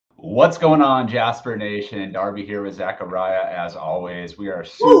What's going on, Jasper Nation? Darby here with Zachariah, as always. We are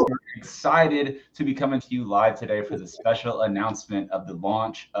Woo! super excited to be coming to you live today for the special announcement of the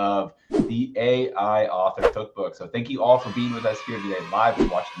launch of the AI Author Cookbook. So thank you all for being with us here today live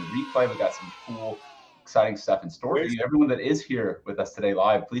and watching the replay. We got some cool, exciting stuff in store for you. Everyone that is here with us today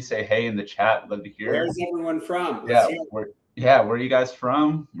live, please say hey in the chat. Love to hear. Where's everyone from? Where are you guys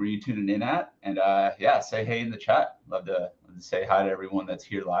from? Where are you tuning in at? And yeah, say hey in the chat. Love to say hi to everyone that's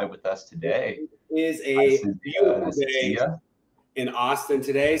here live with us today. It is a beautiful day in Austin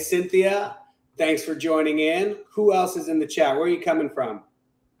today. Cynthia, thanks for joining in. Who else is in the chat? Where are you coming from?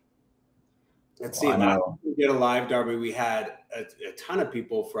 Let's see. Last time we did a live, Darby, we had a ton of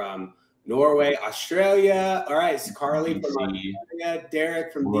people from Norway, Australia. All right, it's Carly from Australia,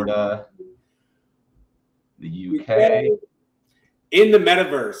 Derek from Florida, the UK. In the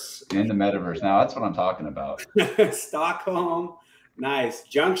metaverse. In the metaverse. Now that's what I'm talking about. Stockholm. Nice.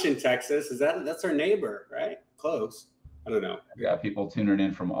 Junction, Texas. That's our neighbor, right? Close. I don't know. We got people tuning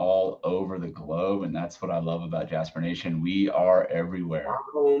in from all over the globe, and that's what I love about Jasper Nation. We are everywhere.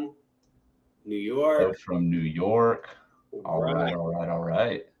 Stockholm, New York. From New York. All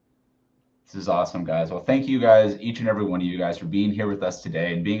right. This is awesome, guys. Well, thank you guys, each and every one of you guys, for being here with us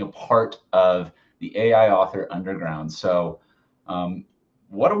today and being a part of the AI Author Underground. So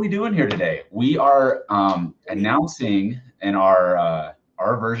what are we doing here today? We are announcing in our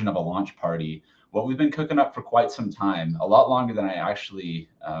version of a launch party what we've been cooking up for quite some time, a lot longer than I actually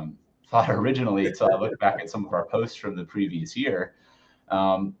thought originally. So I look back at some of our posts from the previous year.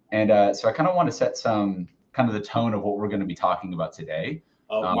 So I kind of want to set some kind of the tone of what we're going to be talking about today.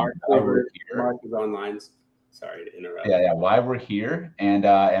 Mark is online. Sorry to interrupt. Yeah. Why we're here and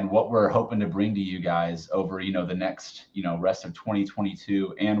what we're hoping to bring to you guys over, the next, rest of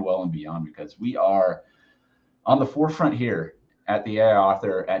 2022 and well and beyond, because we are on the forefront here at the AI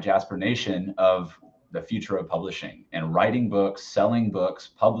Author at Jasper Nation of the future of publishing and writing books, selling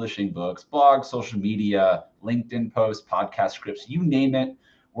books, publishing books, blogs, social media, LinkedIn posts, podcast scripts, you name it.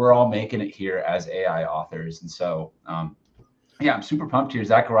 We're all making it here as AI authors. And so, yeah, I'm super pumped here.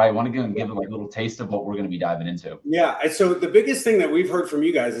 Zachariah, I want to give a little taste of what we're going to be diving into. Yeah. And so the biggest thing that we've heard from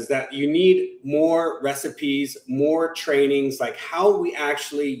you guys is that you need more recipes, more trainings, like how we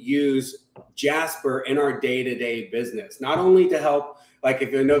actually use Jasper in our day-to-day business, not only to help, like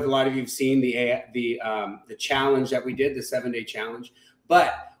if I know a lot of you've seen the challenge that we did, the 7-day challenge,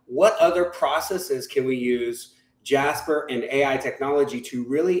 but what other processes can we use Jasper and AI technology to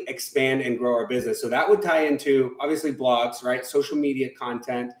really expand and grow our business? So that would tie into obviously blogs, right? Social media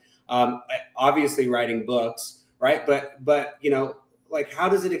content, obviously writing books, right? But like how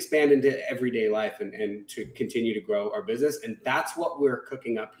does it expand into everyday life and to continue to grow our business? And that's what we're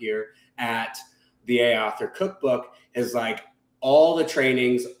cooking up here at the AI Author Cookbook, is like all the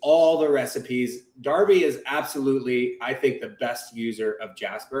trainings, all the recipes. Darby is absolutely, I think, the best user of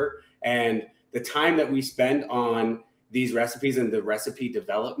Jasper, and the time that we spend on these recipes and the recipe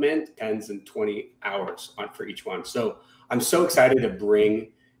development ends in 20 hours for each one. So I'm so excited to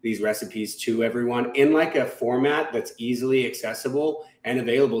bring these recipes to everyone in like a format that's easily accessible and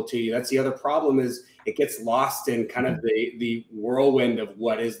available to you. That's the other problem, is it gets lost in kind of the whirlwind of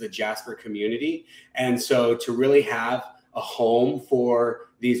what is the Jasper community. And so to really have a home for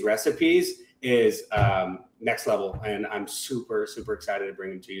these recipes is next level, and I'm super excited to bring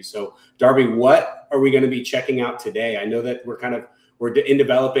them to you. So Darby, what are we going to be checking out today? I know that we're in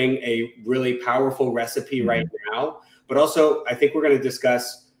developing a really powerful recipe right now, but also I think we're going to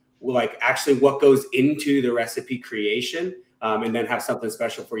discuss like actually what goes into the recipe creation, and then have something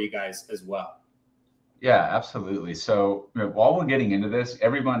special for you guys as well. Yeah, absolutely. So while we're getting into this,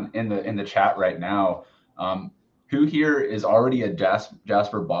 everyone in the chat right now, who here is already a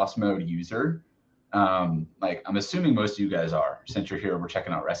Jasper Boss Mode user? Like I'm assuming most of you guys are, since you're here, we're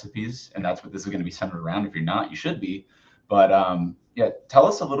checking out recipes, and that's what this is going to be centered around. If you're not, you should be. But yeah, tell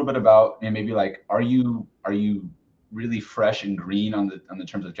us a little bit about, and maybe like, are you really fresh and green on the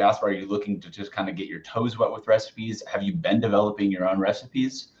terms of Jasper? Are you looking to just kind of get your toes wet with recipes? Have you been developing your own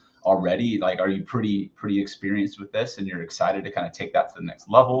recipes already? Like, are you pretty experienced with this and you're excited to kind of take that to the next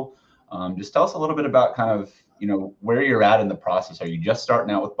level? Just tell us a little bit about kind of, where you're at in the process. Are you just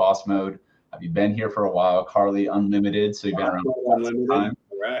starting out with Boss Mode? Have you been here for a while? Carly, Unlimited. So you've been around for some time.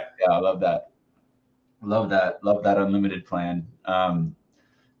 Right. Yeah, I love that. Love that Unlimited plan.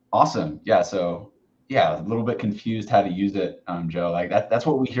 Awesome. Yeah. So yeah, a little bit confused how to use it, Joe. Like that's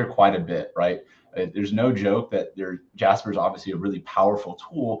what we hear quite a bit, right? There's no joke that Jasper is obviously a really powerful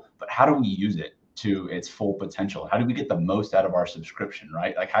tool, but how do we use it to its full potential? How do we get the most out of our subscription,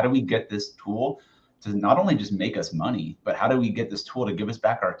 right? Like how do we get this tool to not only just make us money, but how do we get this tool to give us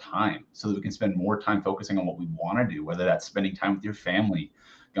back our time so that we can spend more time focusing on what we want to do, whether that's spending time with your family,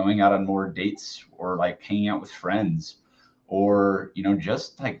 going out on more dates, or like hanging out with friends, or, you know,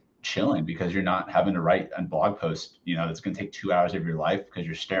 just like chilling because you're not having to write a blog post, you know, that's going to take 2 hours of your life because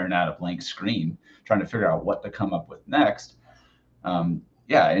you're staring at a blank screen trying to figure out what to come up with next.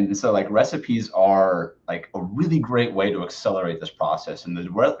 Yeah, and so like recipes are like a really great way to accelerate this process. And the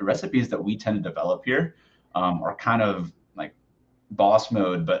recipes that we tend to develop here are kind of like boss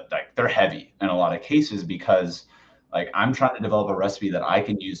mode, but like they're heavy in a lot of cases because like I'm trying to develop a recipe that I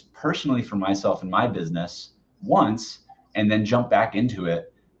can use personally for myself and my business once, and then jump back into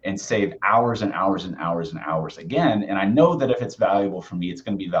it and save hours and hours and hours and hours again. And I know that if it's valuable for me, it's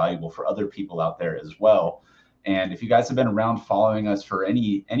going to be valuable for other people out there as well. And if you guys have been around following us for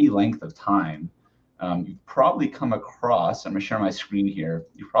any length of time, you've probably come across, I'm gonna share my screen here,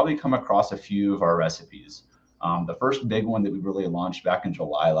 you've probably come across a few of our recipes. The first big one that we really launched back in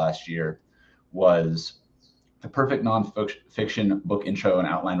July last year was the perfect nonfiction book intro and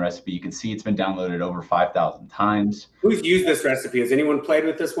outline recipe. You can see it's been downloaded over 5,000 times. Who's used this recipe? Has anyone played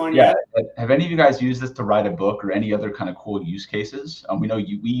with this one yet? Yeah. Have any of you guys used this to write a book or any other kind of cool use cases? We know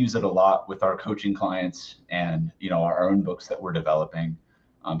we use it a lot with our coaching clients and, you know, our own books that we're developing.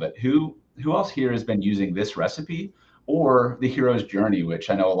 But who else here has been using this recipe or the hero's journey,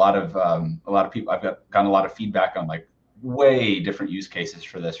 which I know a lot of people, I've gotten a lot of feedback on, like way different use cases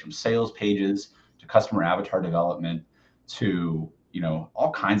for this, from sales pages to customer avatar development to, you know,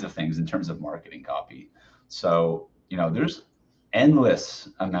 all kinds of things in terms of marketing copy. So, you know, there's endless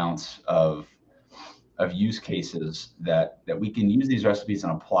amounts of use cases that we can use these recipes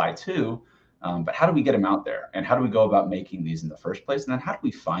and apply to. But how do we get them out there? And how do we go about making these in the first place? And then how do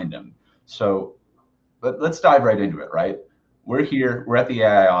we find them? So let's dive right into it, right? We're here, we're at the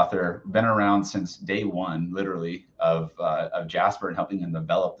AI Author, been around since day one, literally, of Jasper and helping them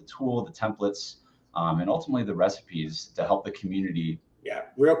develop the tool, the templates, and ultimately the recipes to help the community. Yeah,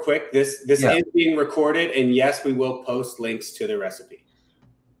 real quick, this is being recorded, and yes, we will post links to the recipe.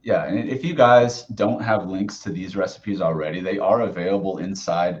 Yeah, and if you guys don't have links to these recipes already, they are available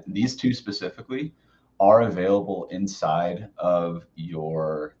inside. These two specifically are available inside of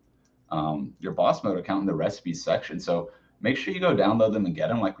your Boss Mode account in the recipes section. So make sure you go download them and get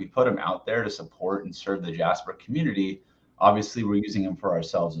them. Like, we put them out there to support and serve the Jasper community. Obviously, we're using them for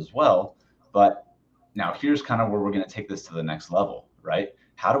ourselves as well. But now here's kind of where we're going to take this to the next level, right?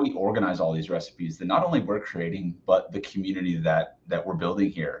 How do we organize all these recipes that not only we're creating, but the community that we're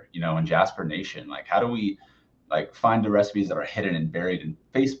building here, you know, in Jasper Nation? Like, how do we like find the recipes that are hidden and buried in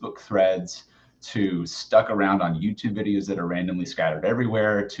Facebook threads, to stuck around on YouTube videos that are randomly scattered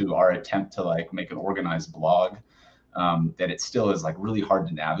everywhere, to our attempt to like make an organized blog that it still is like really hard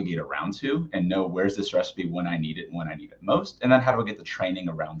to navigate around to and know where's this recipe when I need it and when I need it most. And then how do I get the training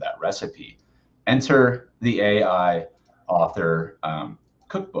around that recipe? Enter the AI Author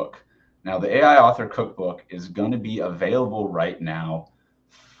Cookbook. Now, the AI Author Cookbook is going to be available right now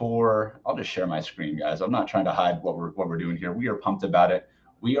for, I'll just share my screen, guys. I'm not trying to hide what we're doing here. We are pumped about it.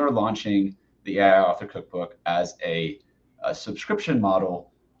 We are launching the AI Author Cookbook as a subscription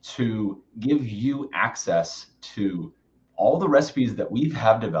model to give you access to all the recipes that we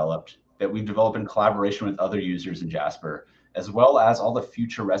have developed, that we've developed in collaboration with other users in Jasper, as well as all the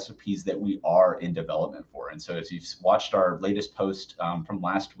future recipes that we are in development for. And so if you've watched our latest post from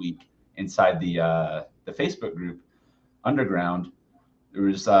last week inside the Facebook group, Underground, there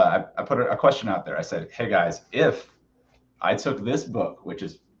was, I put a question out there. I said, hey guys, if I took this book, which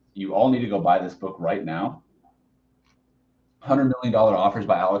is, you all need to go buy this book right now, $100 Million Offers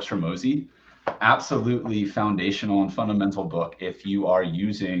by Alex Hormozi, absolutely foundational and fundamental book if you are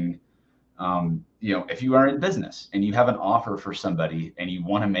using, you know, if you are in business and you have an offer for somebody and you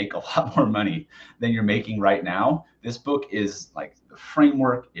want to make a lot more money than you're making right now. This book is like the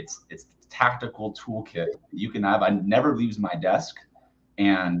framework. It's the tactical toolkit you can have. It never leaves my desk,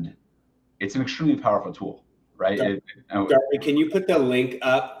 and it's an extremely powerful tool, right? Darby, can you put the link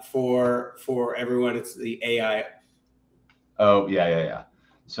up for everyone? It's the AI. Oh, yeah.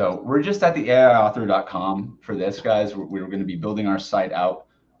 So we're just at the AIauthor.com for this, guys. We're going to be building our site out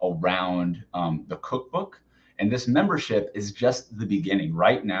around the cookbook. And this membership is just the beginning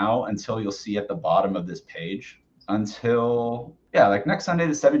right now, until you'll see at the bottom of this page, until, yeah, like next Sunday,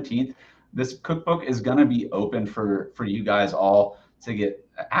 the 17th, this cookbook is going to be open for you guys all to get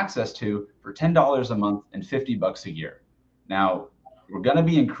access to for $10 a month and $50 a year. Now, we're going to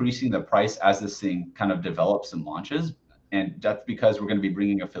be increasing the price as this thing kind of develops and launches. And that's because we're going to be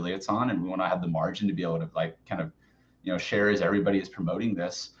bringing affiliates on, and we want to have the margin to be able to like kind of, you know, share as everybody is promoting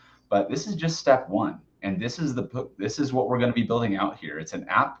this. but this is just step one. And this is what we're going to be building out here. It's an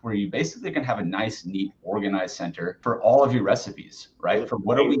app where you basically can have a nice, neat, organized center for all of your recipes, right? For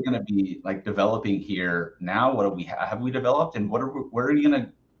what are we going to be like developing here now? What do we have we developed, and where are you going to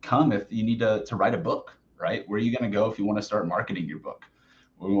come if you need to write a book, right? Where are you going to go if you want to start marketing your book?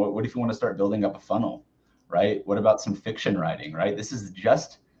 What if you want to start building up a funnel, right? What about some fiction writing, right? This is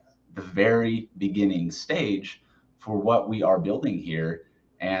just the very beginning stage for what we are building here.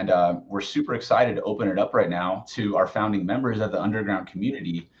 And we're super excited to open it up right now to our founding members of the underground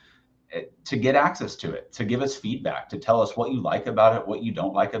community to get access to it, to give us feedback, to tell us what you like about it, what you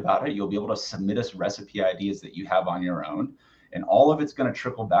don't like about it. You'll be able to submit us recipe ideas that you have on your own. And all of it's going to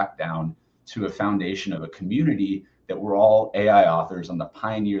trickle back down to a foundation of a community that we're all AI authors on the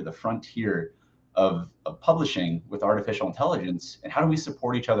pioneer, the frontier of publishing with artificial intelligence. And how do we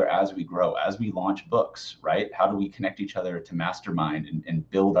support each other as we grow, as we launch books, right? How do we connect each other to mastermind and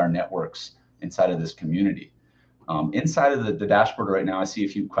build our networks inside of this community? Inside of the dashboard right now, I see a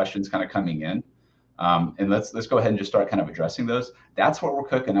few questions kind of coming in. And let's go ahead and just start kind of addressing those. That's what we're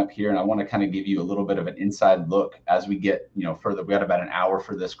cooking up here. And I want to kind of give you a little bit of an inside look as we get, further. We got about an hour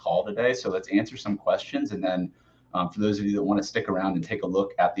for this call today. So let's answer some questions. And then for those of you that want to stick around and take a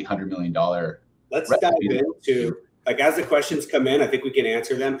look at the $100 million. Let's dive into, like, as the questions come in, I think we can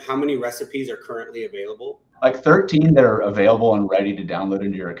answer them. How many recipes are currently available? Like 13 that are available and ready to download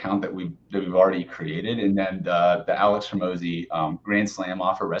into your account that we've already created. And then the Alex Hormozi Grand Slam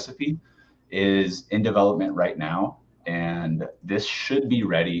offer recipe is in development right now. And this should be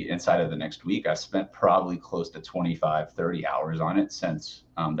ready inside of the next week. I've spent probably close to 25, 30 hours on it since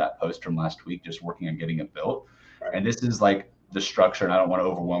that post from last week, just working on getting it built. Right. And this is like the structure, and I don't want to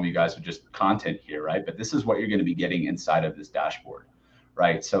overwhelm you guys with just content here, right? But this is what you're going to be getting inside of this dashboard,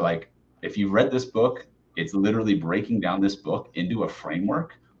 right? So like, if you've read this book, it's literally breaking down this book into a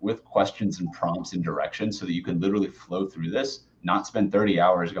framework with questions and prompts and directions so that you can literally flow through this, not spend 30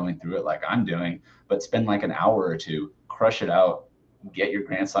 hours going through it like I'm doing, but spend like an hour or two, crush it out, get your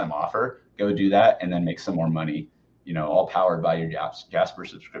Grand Slam offer, go do that, and then make some more money, all powered by your Jasper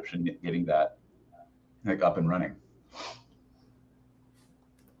subscription, getting that like up and running.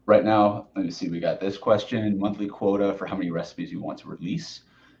 Right now, let me see, we got this question, monthly quota for how many recipes you want to release.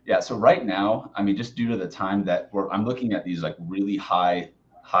 Yeah, so right now, I mean, just due to the time that I'm looking at these like really highly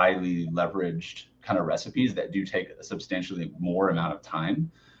leveraged kind of recipes that do take a substantially more amount of time,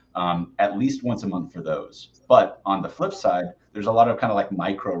 at least once a month for those. But on the flip side, there's a lot of kind of like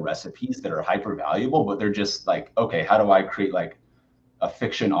micro recipes that are hyper valuable, but they're just like, okay, how do I create like a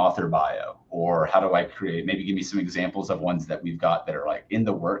fiction author bio? Or how do I create, maybe give me some examples of ones that we've got that are like in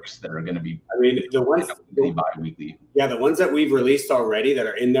the works that are going to be, the ones bi-weekly. Yeah, the ones that we've released already that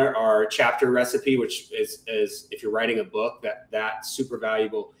are in there are chapter recipe, which is if you're writing a book, that's super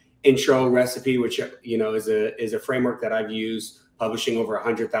valuable. Intro recipe, which is a framework that I've used publishing over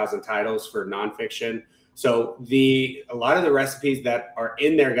 100,000 titles for nonfiction. So a lot of the recipes that are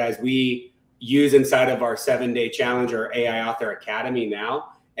in there, guys, we use inside of our 7-day challenge or AI Author Academy now.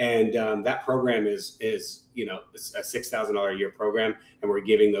 And that program is it's a $6,000 a year program, and we're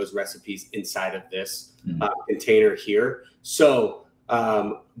giving those recipes inside of this container here. So,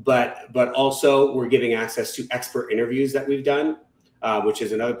 but also we're giving access to expert interviews that we've done, which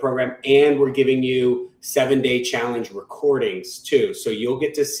is another program, and we're giving you 7-day challenge recordings too. So you'll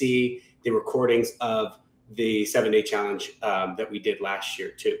get to see the recordings of the 7-day challenge that we did last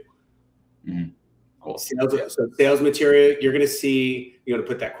year too. Mm-hmm. Cool. So sales material, you're going to see, you want to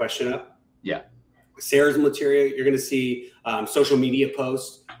put that question up? Yeah. Sales material, you're going to see social media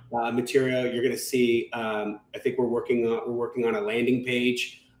post material. You're going to see, I think we're working on a landing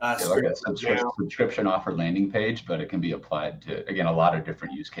page. Like a subscription offer landing page, but it can be applied to, again, a lot of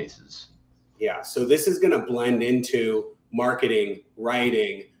different use cases. Yeah. So this is going to blend into marketing,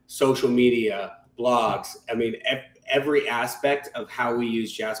 writing, social media, blogs. I mean, every aspect of how we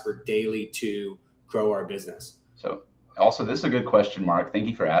use Jasper daily to grow our business. So also, this is a good question, Mark. Thank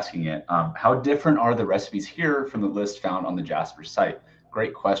you for asking it. How different are the recipes here from the list found on the Jasper site?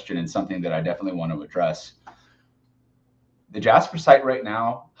 Great question, and something that I definitely want to address. The Jasper site right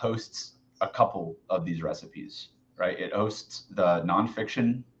now hosts a couple of these recipes, right? It hosts the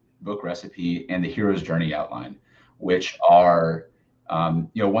nonfiction book recipe and the hero's journey outline, which are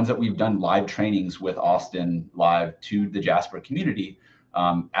ones that we've done live trainings with Austin live to the Jasper community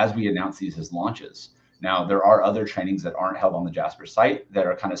as we announce these as launches. Now, there are other trainings that aren't held on the Jasper site that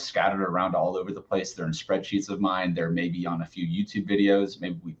are kind of scattered around all over the place. They're in spreadsheets of mine. They're maybe on a few YouTube videos.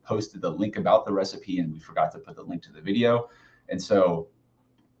 Maybe we posted the link about the recipe and we forgot to put the link to the video. And so,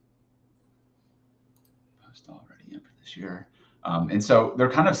 post already in for this year. And so they're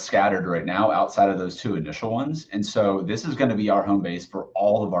kind of scattered right now outside of those two initial ones. And so this is going to be our home base for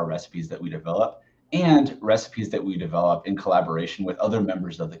all of our recipes that we develop and recipes that we develop in collaboration with other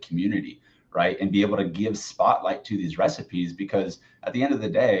members of the community, right? And be able to give spotlight to these recipes, because at the end of the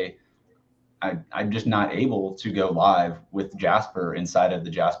day, I'm just not able to go live with Jasper inside of the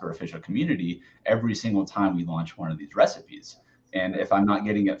Jasper official community every single time we launch one of these recipes. And if I'm not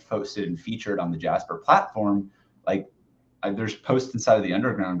getting it posted and featured on the Jasper platform, like there's posts inside of the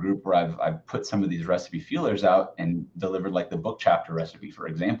underground group where I've put some of these recipe feelers out and delivered like the book chapter recipe, for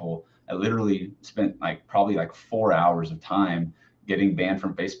example. I literally spent like probably like 4 hours of time getting banned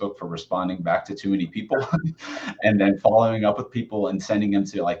from Facebook for responding back to too many people and then following up with people and sending them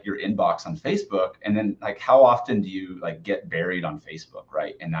to like your inbox on Facebook. And then like, how often do you like get buried on Facebook,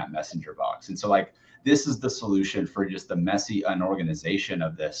 right? In that messenger box. And so like, this is the solution for just the messy unorganization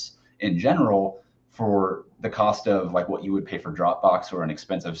of this in general, for the cost of like what you would pay for Dropbox or an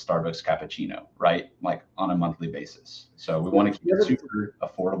expensive Starbucks cappuccino, right? Like on a monthly basis. So we want to keep it super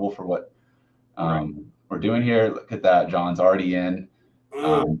affordable for what we're doing here. Look at that. John's already in.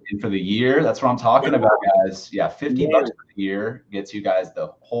 And for the year, that's what I'm talking about, guys. Yeah, $50 for the year gets you guys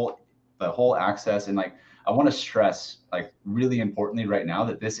the whole access. And like, I want to stress, like, really importantly right now,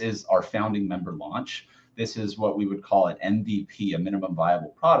 that this is our founding member launch. This is what we would call an MVP, a minimum viable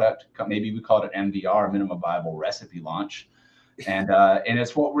product. Maybe we call it an MVR, minimum viable recipe launch. And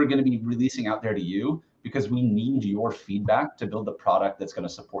it's what we're going to be releasing out there to you, because we need your feedback to build the product that's going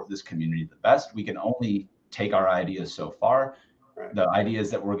to support this community the best. We can only take our ideas so far. Right. The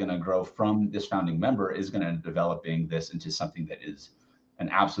ideas that we're going to grow from this founding member is going to developing this into something that is an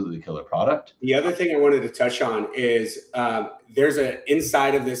absolutely killer product. The other thing I wanted to touch on is there's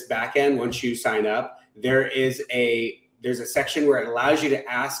inside of this backend, once you sign up, there's a section where it allows you to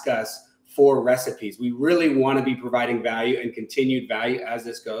ask us for recipes. We really want to be providing value and continued value as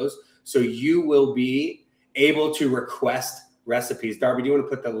this goes. So you will be able to request recipes. Darby, do you want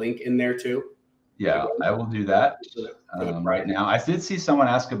to put the link in there too? Yeah, I will do that right now. I did see someone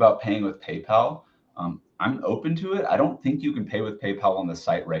ask about paying with PayPal. I'm open to it. I don't think you can pay with PayPal on the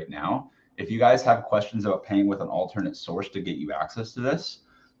site right now. If you guys have questions about paying with an alternate source to get you access to this,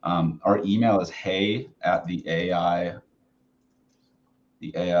 our email is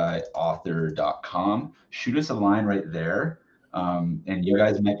hey@theaiauthor.com. Shoot us a line right there. And you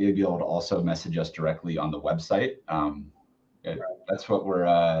guys might be able to also message us directly on the website. That's what we're,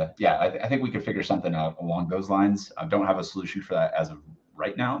 I think we could figure something out along those lines. I don't have a solution for that as of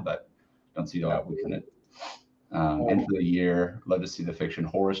right now, but don't see how we couldn't. And for the year, love to see the fiction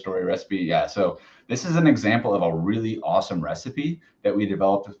horror story recipe. Yeah, so this is an example of a really awesome recipe that we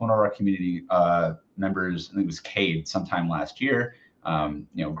developed with one of our community members. I think it was Cade sometime last year.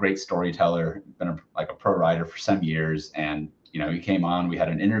 Great storyteller, been a pro writer for some years. And, he came on, we had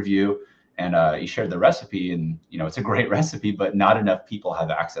an interview, and he shared the recipe, and, it's a great recipe, but not enough people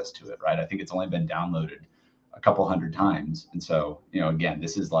have access to it, right? I think it's only been downloaded a couple hundred times. And so, again,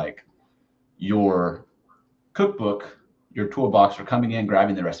 this is like your cookbook, your toolbox for coming in,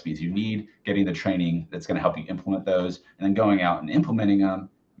 grabbing the recipes you need, getting the training that's going to help you implement those, and then going out and implementing them,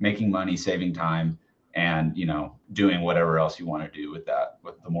 making money, saving time, and, doing whatever else you want to do with that,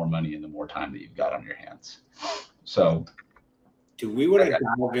 with the more money and the more time that you've got on your hands. So do we want to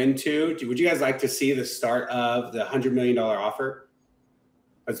dive into, would you guys like to see the start of the $100 million offer?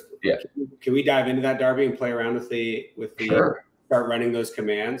 Yeah. Can we dive into that, Darby, and play around with the Sure. Start running those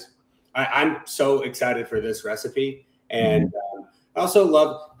commands? I'm so excited for this recipe. And I also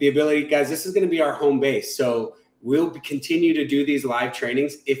love the ability, guys, this is going to be our home base. So we'll continue to do these live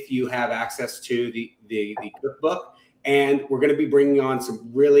trainings if you have access to the cookbook. And we're going to be bringing on some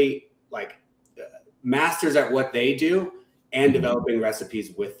really masters at what they do and developing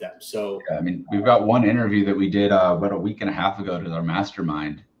recipes with them. So yeah, I mean, we've got one interview that we did about a week and a half ago to our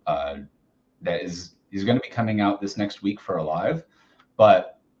mastermind he's going to be coming out this next week for a live,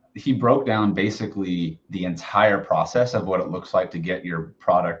 but he broke down basically the entire process of what it looks like to get your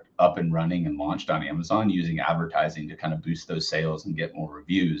product up and running and launched on Amazon using advertising to kind of boost those sales and get more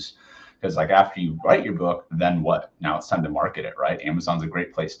reviews. Because after you write your book, then what? Now it's time to market it, right? Amazon's a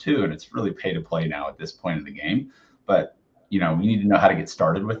great place too, and it's really pay to play now at this point in the game. But you need to know how to get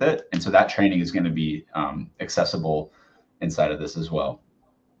started with it. And so that training is going to be accessible inside of this as well.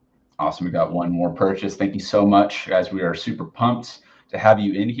 Awesome. We got one more purchase. Thank you so much, guys. We are super pumped to have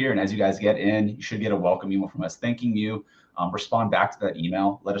you in here. And as you guys get in, you should get a welcome email from us thanking you. Respond back to that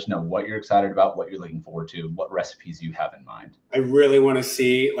email. Let us know what you're excited about, what you're looking forward to, what recipes you have in mind. I really want to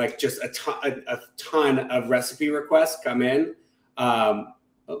see just a ton of recipe requests come in.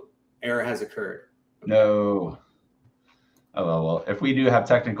 Error has occurred. No. Oh, well, if we do have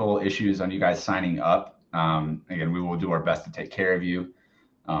technical issues on you guys signing up, again, we will do our best to take care of you.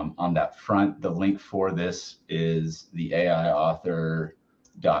 On that front, the link for this is the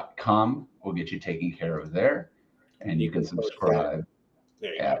aiauthor.com. We'll get you taken care of there. And you can subscribe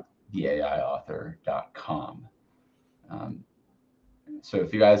at theaiauthor.com. So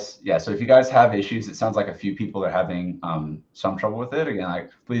if you guys, so if you guys have issues, it sounds like a few people are having some trouble with it. Again,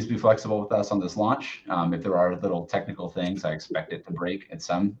 please be flexible with us on this launch. If there are little technical things, I expect it to break in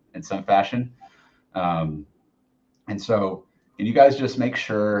some fashion. And you guys just make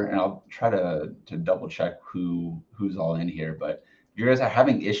sure, and I'll try to double check who's all in here, but if you guys are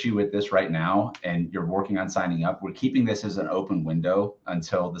having issue with this right now and you're working on signing up, we're keeping this as an open window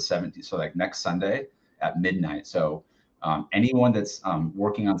until the 17th, so like next Sunday at midnight. So anyone that's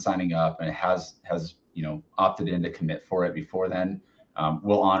working on signing up and has opted in to commit for it before then,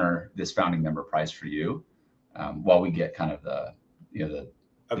 we'll honor this founding member price for you while we get kind of the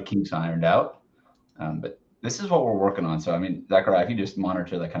kinks ironed out. But this is what we're working on. So I mean, Zachariah, if you just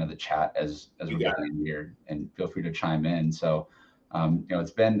monitor the kind of the chat as we're getting in here, and feel free to chime in. So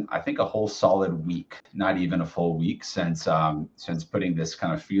it's been, I think, a whole solid week, not even a full week since putting this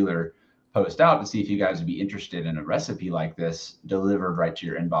kind of feeler post out to see if you guys would be interested in a recipe like this delivered right to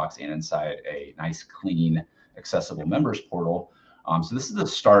your inbox and inside a nice, clean, accessible members portal. So this is the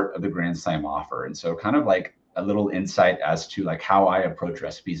start of the Grand Slam offer. And so kind of like a little insight as to like how I approach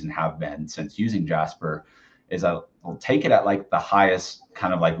recipes and have been since using Jasper is I'll take it at like the highest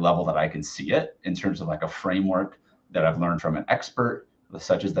kind of like level that I can see it in terms of like a framework that I've learned from an expert,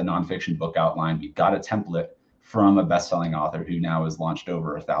 such as the nonfiction book outline. We got a template from a best-selling author who now has launched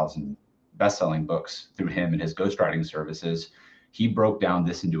over 1,000 best-selling books through him and his ghostwriting services. He broke down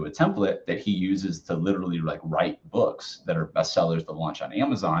this into a template that he uses to literally like write books that are bestsellers to launch on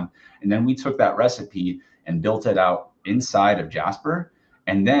Amazon. And then we took that recipe and built it out inside of Jasper.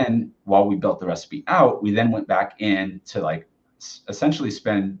 And then while we built the recipe out, we then went back in to like essentially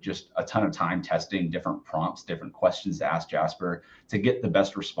spend just a ton of time testing different prompts, different questions to ask Jasper to get the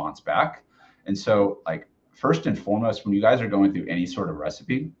best response back. And so like first and foremost, when you guys are going through any sort of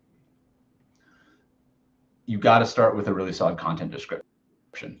recipe, you got to start with a really solid content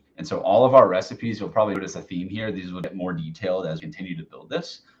description. And so all of our recipes, you'll probably notice a theme here. These will get more detailed as we continue to build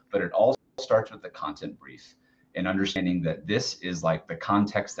this, but it all starts with the content brief and understanding that this is like the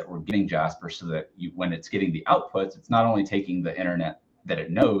context that we're giving Jasper so that when it's getting the outputs, it's not only taking the internet that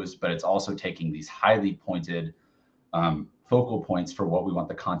it knows, but it's also taking these highly pointed focal points for what we want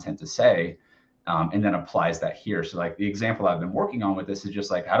the content to say. And then applies that here. So like the example I've been working on with this is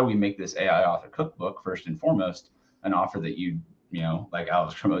just like, how do we make this AI author cookbook, first and foremost, an offer that like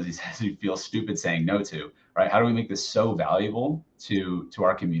Alex Tramosi says, you feel stupid saying no to, right? How do we make this so valuable to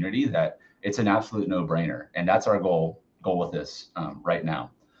our community that it's an absolute no-brainer? And that's our goal with this right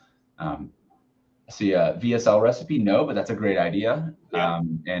now. See a VSL recipe? No, but that's a great idea. Yeah.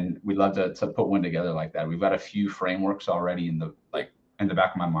 And we'd love to put one together like that. We've got a few frameworks already in the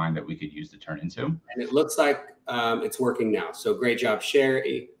back of my mind that we could use to turn into. And it looks like it's working now. So great job,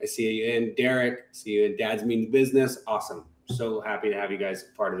 Sherry. I see you in. Derek, see you in Dad's Means Business. Awesome. So happy to have you guys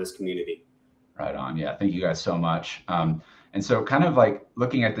part of this community. Right on. Yeah. Thank you guys so much. And so kind of like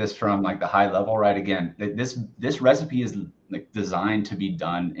looking at this from like the high level, right? Again, this recipe is like designed to be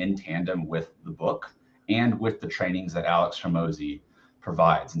done in tandem with the book and with the trainings that Alex Tramosi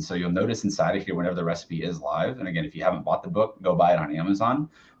provides. And so you'll notice inside of here, whenever the recipe is live, and again, if you haven't bought the book, go buy it on Amazon,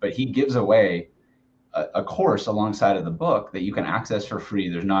 but he gives away a course alongside of the book that you can access for free.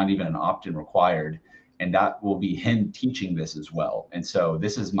 There's not even an opt-in required. And that will be him teaching this as well. And so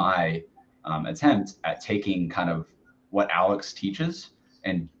this is my attempt at taking kind of what Alex teaches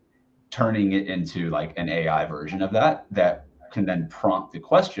and turning it into like an AI version of that can then prompt the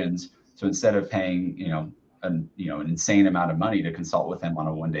questions. So instead of paying, an insane amount of money to consult with him on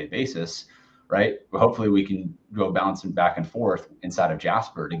a one-day basis, right? Hopefully we can go bouncing back and forth inside of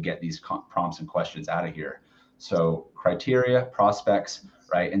Jasper to get these prompts and questions out of here. So criteria, prospects,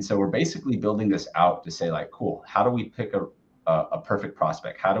 right? And so we're basically building this out to say like, cool, how do we pick a perfect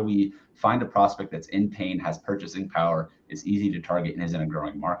prospect? How do we find a prospect that's in pain, has purchasing power, is easy to target, and is in a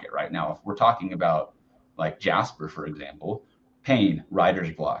growing market right now? If we're talking about like Jasper, for example, pain,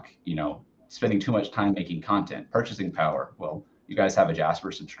 writer's block, spending too much time making content, purchasing power. Well, you guys have a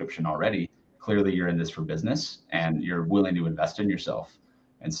Jasper subscription already. Clearly you're in this for business and you're willing to invest in yourself.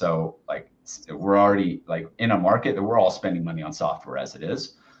 And so like we're already like in a market that we're all spending money on software as it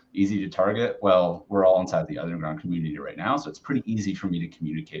is. Easy to target. Well, we're all inside the underground community right now. So it's pretty easy for me to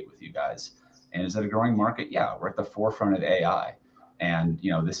communicate with you guys. And is it a growing market? Yeah, we're at the forefront of AI. And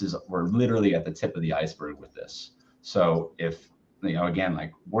we're literally at the tip of the iceberg with this. So if, again,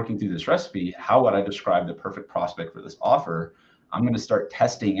 like working through this recipe, how would I describe the perfect prospect for this offer? I'm going to start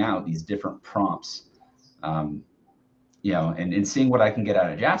testing out these different prompts, and seeing what I can get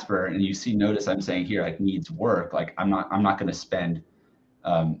out of Jasper. And notice I'm saying here, like, needs work. Like I'm not going to spend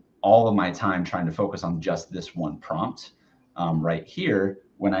all of my time trying to focus on just this one prompt right here,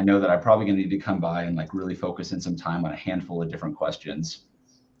 when I know that I'm probably going to need to come by and like really focus in some time on a handful of different questions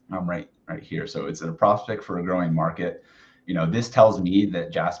right here. So it's a prospect for a growing market. This tells me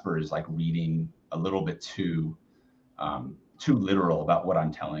that Jasper is like reading a little bit too literal about what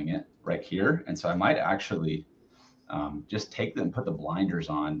I'm telling it right here. And so I might actually just take them, put the blinders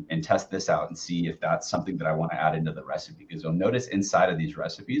on and test this out and see if that's something that I want to add into the recipe. Because you'll notice inside of these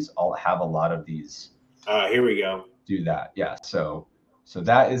recipes, I'll have a lot of these. Here we go. Do that. Yeah. So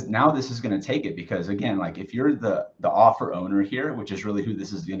that is, now this is going to take it, because again, like if you're the offer owner here, which is really who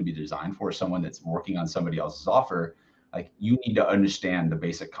this is going to be designed for, someone that's working on somebody else's offer, like you need to understand the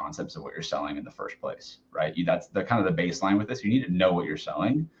basic concepts of what you're selling in the first place, right? That's the kind of the baseline with this. You need to know what you're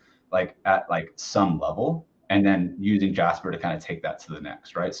selling, like at like some level, and then using Jasper to kind of take that to the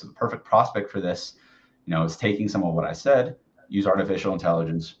next, right? So the perfect prospect for this, is taking some of what I said, use artificial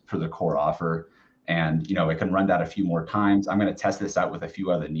intelligence for the core offer, and it can run that a few more times. I'm going to test this out with a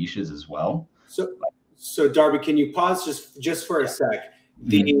few other niches as well. So Darby, can you pause just for a sec?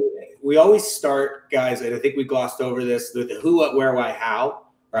 We always start, guys, and I think we glossed over this, with the who, what, where, why, how,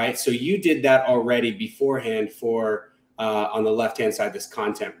 right? So you did that already beforehand for on the left-hand side, this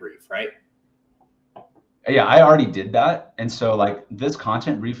content brief, right? Yeah, I already did that. And so like this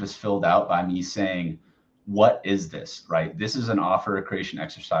content brief is filled out by me saying, what is this, right? This is an offer creation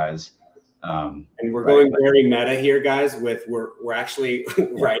exercise. And we're going very meta here, guys, with we're actually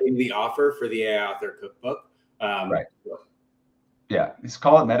writing the offer for the AI Author Cookbook. Right. Yeah, just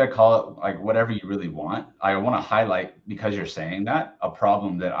call it meta, call it like whatever you really want. I want to highlight, because you're saying that, a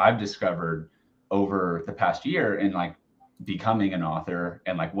problem that I've discovered over the past year in like becoming an author,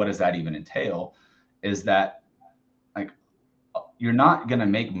 and like what does that even entail, is that like you're not going to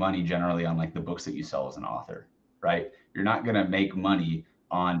make money generally on like the books that you sell as an author, right? You're not going to make money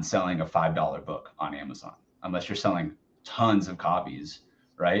on selling a $5 book on Amazon unless you're selling tons of copies,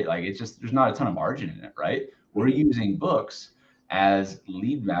 right? Like it's just, there's not a ton of margin in it, right? We're using books as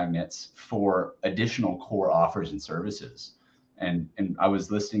lead magnets for additional core offers and services. And I was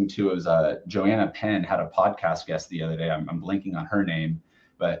listening to, Joanna Penn had a podcast guest the other day. I'm blanking on her name,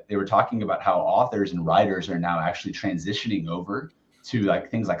 but they were talking about how authors and writers are now actually transitioning over to like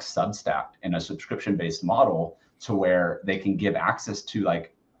things like Substack in a subscription-based model, to where they can give access to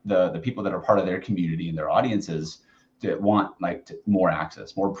like the people that are part of their community and their audiences that want like more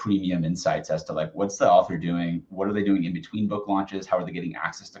access, more premium insights as to like, what's the author doing? What are they doing in between book launches? How are they getting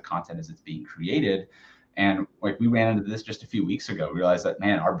access to content as it's being created? And like we ran into this just a few weeks ago. We realized that,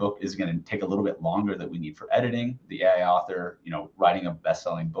 man, our book is going to take a little bit longer than we need for editing. The AI author, writing a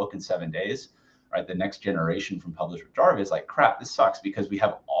best-selling book in 7 days, right? The next generation from Publish with Jarvis, like, crap, this sucks, because we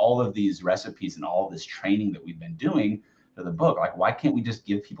have all of these recipes and all of this training that we've been doing for the book. Like, why can't we just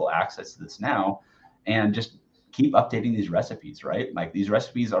give people access to this now and just keep updating these recipes, right? Like these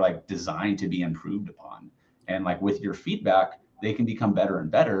recipes are like designed to be improved upon. And like with your feedback, they can become better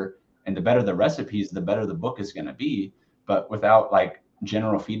and better. And the better the recipes, the better the book is going to be. But without like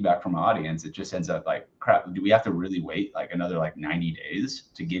general feedback from the audience, it just ends up like, crap, do we have to really wait like another like 90 days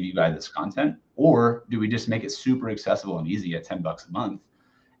to give you guys this content? Or do we just make it super accessible and easy at $10 a month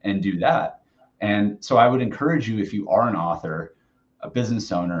and do that? And so I would encourage you, if you are an author, a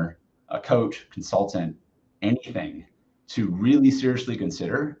business owner, a coach, consultant, anything, to really seriously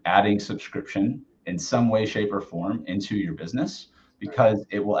consider adding subscription in some way, shape, or form into your business, because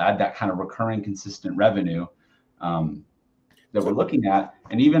it will add that kind of recurring, consistent revenue that we're looking at.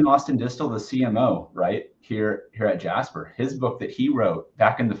 And even Austin Distel, the CMO, right here at Jasper, his book that he wrote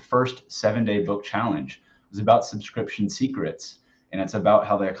back in the first 7-day book challenge was about subscription secrets, and it's about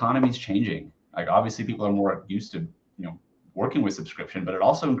how the economy is changing. Like obviously, people are more used to working with subscription, but it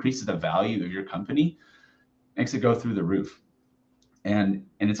also increases the value of your company, makes it go through the roof. And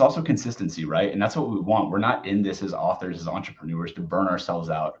it's also consistency, right? And that's what we want. We're not in this as authors, as entrepreneurs, to burn ourselves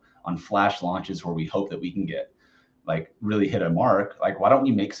out on flash launches where we hope that we can get like really hit a mark. Like, why don't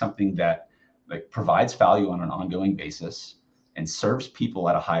we make something that like provides value on an ongoing basis and serves people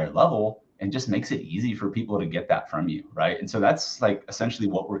at a higher level and just makes it easy for people to get that from you, right? And so that's like essentially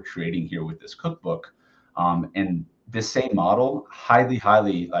what we're creating here with this cookbook. And this same model, highly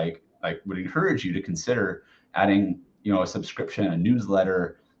like would encourage you to consider adding, a subscription, a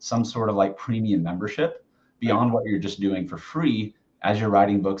newsletter, some sort of like premium membership beyond what you're just doing for free, as you're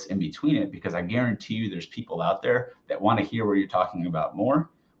writing books in between it, because I guarantee you there's people out there that want to hear what you're talking about more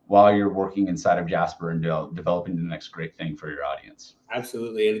while you're working inside of Jasper and developing the next great thing for your audience.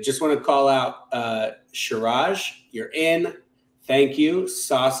 Absolutely. And I just want to call out Shiraj, you're in. Thank you.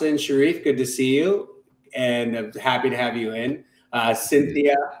 Sasan Sharif, good to see you. And I'm happy to have you in.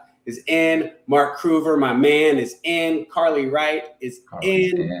 Cynthia is in. Mark Kruver, my man, is in. Carly Wright is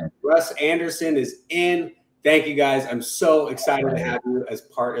in. Russ Anderson is in. Thank you, guys. I'm so excited to have you as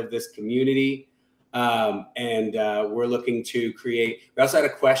part of this community. And we're looking to create. We also had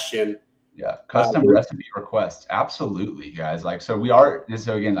a question. Yeah, custom recipe requests. Absolutely, guys. Like, so we are.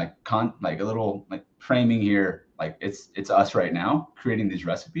 So again, like a little like framing here. Like it's us right now creating these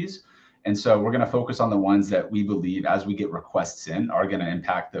recipes. And so we're going to focus on the ones that we believe, as we get requests in, are going to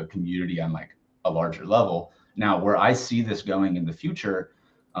impact the community on like a larger level. Now, where I see this going in the future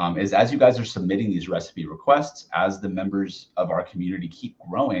is as you guys are submitting these recipe requests, as the members of our community keep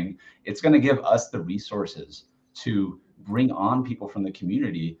growing, it's going to give us the resources to bring on people from the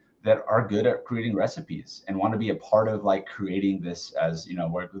community that are good at creating recipes and want to be a part of like creating this, as you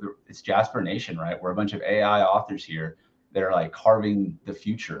know, it's Jasper Nation, right? We're a bunch of AI authors here that are like carving the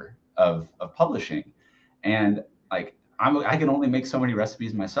future of publishing. And like I can only make so many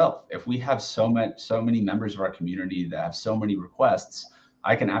recipes myself. If we have so many members of our community that have so many requests,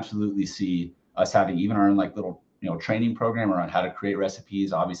 I can absolutely see us having even our own like little, you know, training program around how to create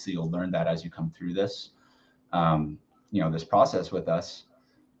recipes. Obviously you'll learn that as you come through this you know, this process with us.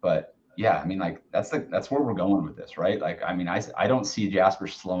 But yeah, I mean, like that's where we're going with this, right? Like, I mean, I don't see Jasper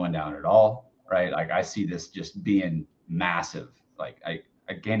slowing down at all, right? Like I see this just being massive. Like I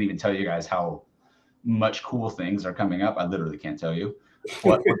can't even tell you guys how much cool things are coming up. I literally can't tell you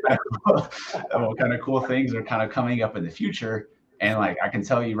what kind of cool things are kind of coming up in the future. And like, I can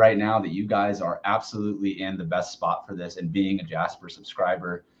tell you right now that you guys are absolutely in the best spot for this, and being a Jasper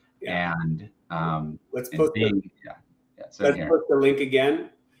subscriber. Yeah. And let's put the link again.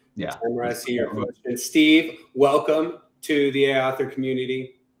 Yeah. I see your question. Steve, welcome to the AI author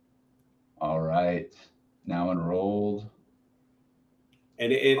community. All right. Now enrolled.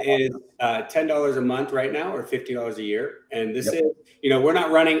 And it is $10 a month right now, or $50 a year. And this is, you know, we're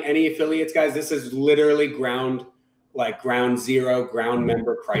not running any affiliates, guys. This is literally ground zero, ground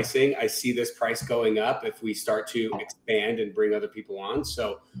member pricing. I see this price going up if we start to expand and bring other people on.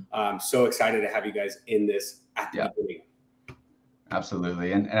 So I'm so excited to have you guys in this at the beginning.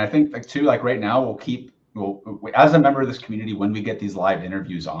 Absolutely. And I think like too, like right now we'll as a member of this community, when we get these live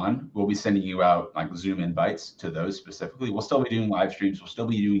interviews on, we'll be sending you out like Zoom invites to those specifically. We'll still be doing live streams. We'll still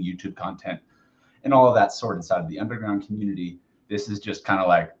be doing YouTube content and all of that sort inside of the underground community. This is just kind of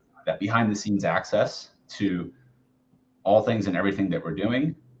like that behind the scenes access to all things and everything that we're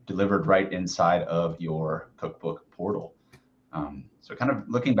doing delivered right inside of your cookbook portal. So kind of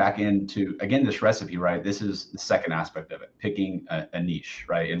looking back into, again, this recipe, right? This is the second aspect of it, picking a niche,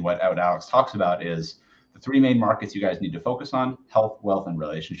 right? And what Alex talks about is the three main markets you guys need to focus on: health, wealth, and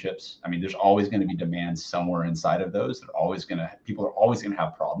relationships. I mean, there's always going to be demand somewhere inside of those. People are always going to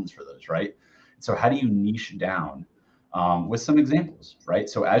have problems for those, right? So how do you niche down with some examples, right?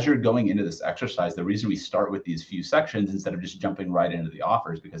 So as you're going into this exercise, the reason we start with these few sections instead of just jumping right into the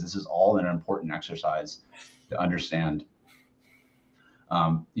offers, because this is all an important exercise to understand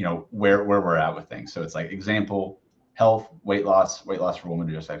you know, where we're at with things. So it's like example, health, weight loss for women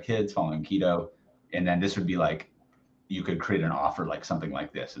who just have kids, following keto. And then this would be like, you could create an offer like something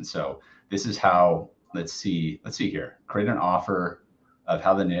like this. And so this is how, let's see here, create an offer of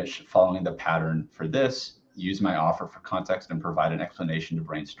how the niche following the pattern for this, use my offer for context and provide an explanation to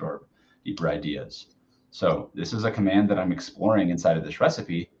brainstorm deeper ideas. So this is a command that I'm exploring inside of this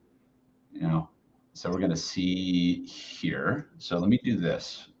recipe, you know. So we're going to see here. So let me do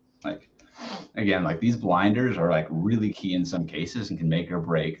this. Like, again, like these blinders are like really key in some cases and can make or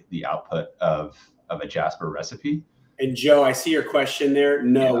break the output of a Jasper recipe. And Joe, I see your question there.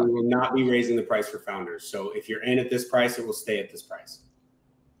 No, we will not be raising the price for founders. So if you're in at this price, it will stay at this price.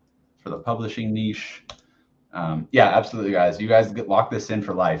 For the publishing niche. Yeah, absolutely, guys. You guys lock this in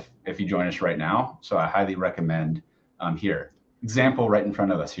for life if you join us right now. So I highly recommend here. Example right in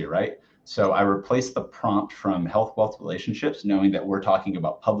front of us here, right? So I replaced the prompt from health, wealth, relationships, knowing that we're talking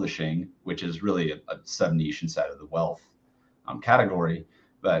about publishing, which is really a sub niche inside of the wealth category.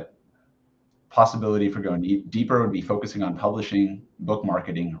 But possibility for going deeper would be focusing on publishing, book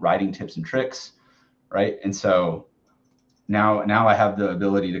marketing, writing tips and tricks, right? And so now I have the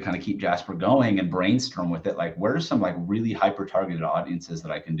ability to kind of keep Jasper going and brainstorm with it. Like, where are some like really hyper targeted audiences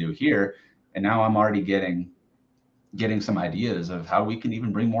that I can do here? And now I'm already getting some ideas of how we can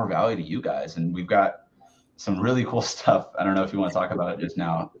even bring more value to you guys. And we've got some really cool stuff. I don't know if you want to talk about it just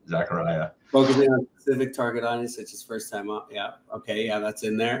now, Zachariah. Focusing on specific target audience, such as first time up. Yeah. Okay. Yeah, that's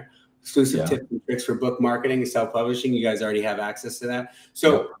in there. Exclusive tips and tricks for book marketing and self-publishing. You guys already have access to that.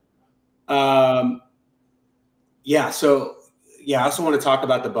 So, I also want to talk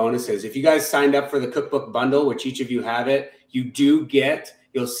about the bonuses. If you guys signed up for the cookbook bundle, which each of you have it,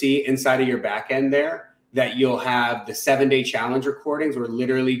 you'll see inside of your back end there that you'll have the 7-day challenge recordings where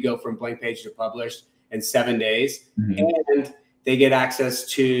literally go from blank page to published in 7 days. And they get access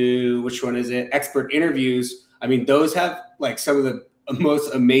to, which one is it? Expert interviews. I mean, those have like some of the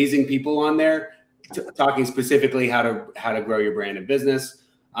most amazing people on there talking specifically how to grow your brand and business.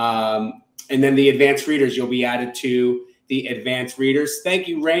 And then the advanced readers, you'll be added to the advanced readers. Thank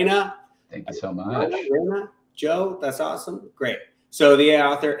you, Raina. Thank you so much. Raina, Joe, that's awesome. Great. So the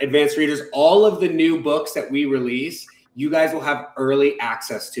author, advanced readers, all of the new books that we release, you guys will have early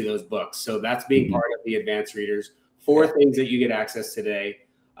access to those books. So that's being part of the advanced readers. 4 things that you get access today,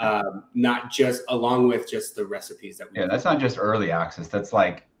 not just along with just the recipes that we that's not just early access. That's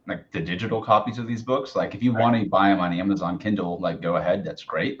like the digital copies of these books. Like if you want to buy them on Amazon Kindle, like go ahead, that's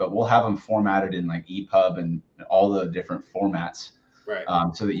great. But we'll have them formatted in like EPUB and all the different formats,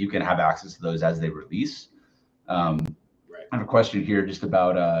 so that you can have access to those as they release. I have a question here just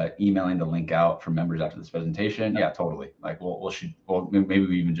about emailing the link out for members after this presentation. Yeah, totally. Like we'll maybe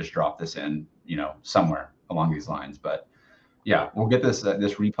we even just drop this in, somewhere along these lines. But yeah, we'll get this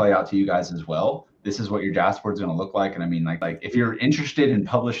replay out to you guys as well. This is what your dashboard is going to look like. And I mean, like if you're interested in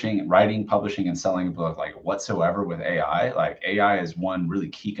writing, publishing, and selling a book, like whatsoever with AI, like AI is one really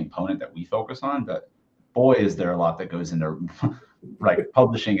key component that we focus on. But boy, is there a lot that goes into like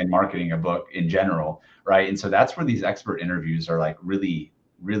publishing and marketing a book in general, right? And so that's where these expert interviews are like really,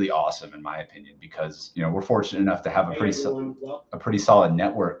 really awesome in my opinion, because we're fortunate enough to have a pretty solid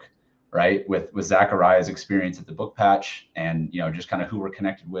network, right? With Zachariah's experience at the Book Patch and just kind of who we're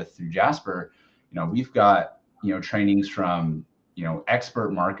connected with through Jasper. We've got trainings from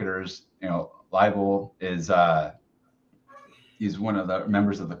expert marketers. Libel is he's one of the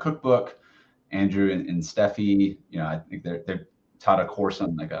members of the Cookbook. Andrew and Steffi, I think they're taught a course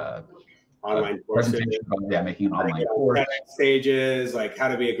on like a online course. Making an online course. Stages, like how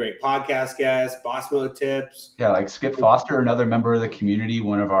to be a great podcast guest, boss mode tips. Yeah, like Skip Foster, another member of the community,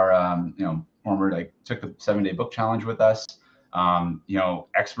 one of our former took the 7-day book challenge with us.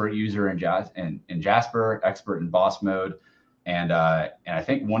 Expert user in Jasper, expert in boss mode, and I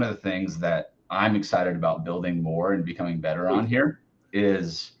think one of the things that I'm excited about building more and becoming better on here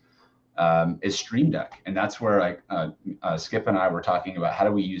is Stream Deck. And that's where Skip and I were talking about how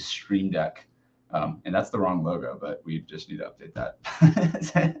do we use Stream Deck. And that's the wrong logo, but we just need to update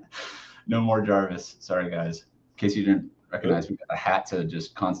that. No more Jarvis. Sorry, guys. In case you didn't recognize, we got a hat to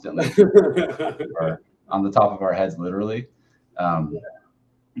just constantly on the top of our heads, literally.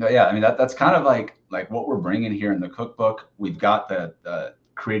 But yeah, I mean, that's kind of like what we're bringing here in the cookbook. We've got the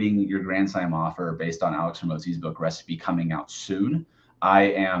creating your Grand Slam offer based on Alex Hormozi's book Recipe coming out soon. I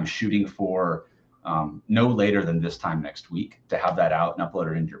am shooting for no later than this time next week to have that out and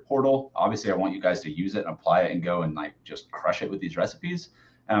upload it into your portal. Obviously, I want you guys to use it and apply it and go and just crush it with these recipes.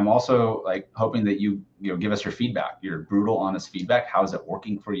 And I'm also hoping that you give us your feedback, your brutal, honest feedback. How is it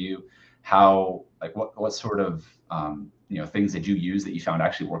working for you? How what sort of things that you use that you found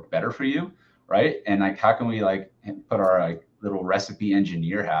actually work better for you, right? And how can we put our little recipe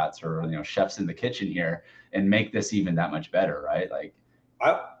engineer hats or chefs in the kitchen here and make this even that much better, right?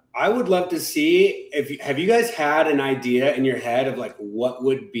 I would love to see have you guys had an idea in your head of what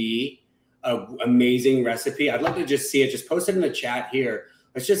would be an amazing recipe? I'd love to just see it. Just post it in the chat here.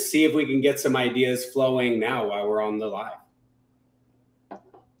 Let's just see if we can get some ideas flowing now while we're on the live.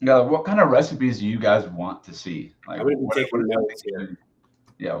 Yeah, what kind of recipes do you guys want to see? I'm gonna be taking notes here.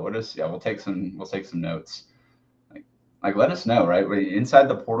 Yeah, we'll take some notes. Let us know, right? Inside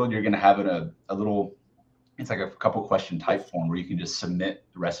the portal, you're gonna have a little. It's like a couple question type form where you can just submit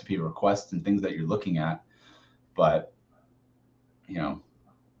the recipe requests and things that you're looking at. But no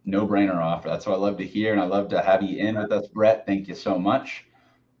brainer offer. That's what I love to hear, and I love to have you in with us, Brett. Thank you so much.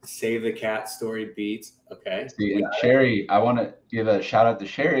 Save the cat story beats. Okay. See, and Sherry, I want to give a shout out to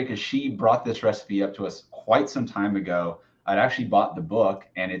Sherry because she brought this recipe up to us quite some time ago. I'd actually bought the book,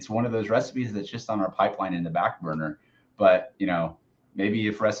 and it's one of those recipes that's just on our pipeline in the back burner. But maybe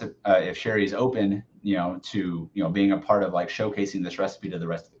if Sherry's open, to being a part of showcasing this recipe to the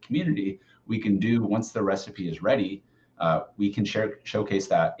rest of the community, we can do once the recipe is ready. We can showcase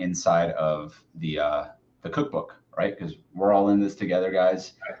that inside of the cookbook. Right? Because we're all in this together,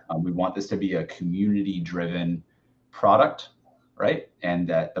 guys. We want this to be a community-driven product, right? And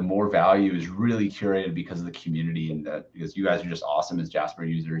that the more value is really curated because of the community, and that because you guys are just awesome as Jasper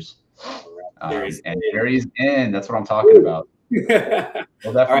users. And Jerry's in. That's what I'm talking about.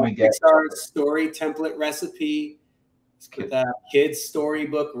 We'll definitely get our story template recipe. Let's put that kids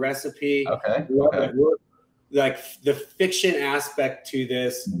storybook recipe. Okay. Like the fiction aspect to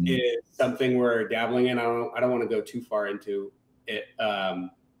this is something we're dabbling in. I don't want to go too far into it.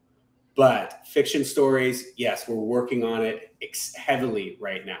 But fiction stories, yes, we're working on it heavily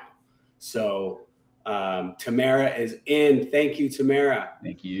right now. So Tamara is in. Thank you, Tamara.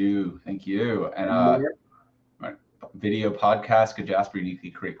 Thank you. And video podcast, could Jasper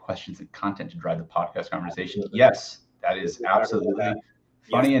uniquely create questions and content to drive the podcast conversation? Yes, that is absolutely.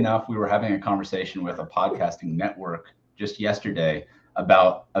 Funny enough, we were having a conversation with a podcasting network just yesterday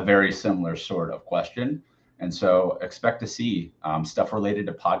about a very similar sort of question. And so expect to see stuff related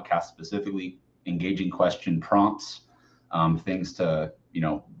to podcasts, specifically engaging question prompts, things to,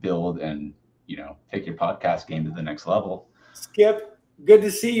 build and, take your podcast game to the next level. Skip, good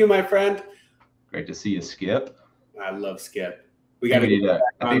to see you, my friend. Great to see you, Skip. I love Skip. I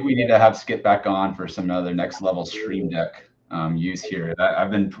think we need to have Skip back on for some other next level Stream Deck use here. I've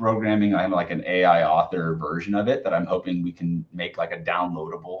been programming. I have like an AI author version of it that I'm hoping we can make like a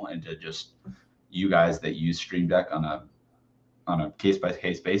downloadable into just you guys that use Stream Deck on a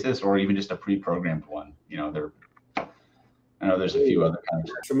case-by-case basis, or even just a pre-programmed one. I know there's a few other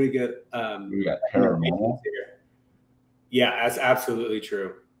kinds. Somebody good. We got paranormal. Yeah, that's absolutely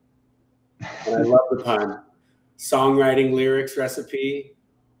true. And I love the pun. Songwriting lyrics recipe.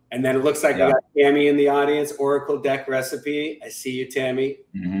 And then it looks like we got Tammy in the audience, Oracle deck recipe. I see you, Tammy.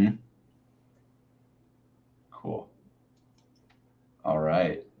 Cool. All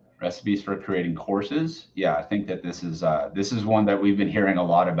right. Recipes for creating courses. Yeah, I think that this is one that we've been hearing a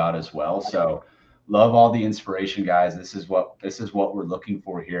lot about as well. So love all the inspiration, guys. This is what we're looking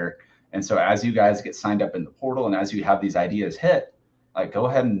for here. And so as you guys get signed up in the portal and as you have these ideas hit, like go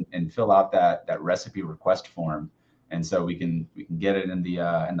ahead and fill out that recipe request form. And so we can get it in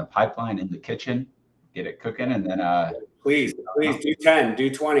the pipeline, in the kitchen, get it cooking, and then please do 10, do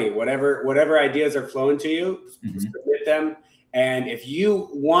 20, whatever ideas are flowing to you, submit them. And if you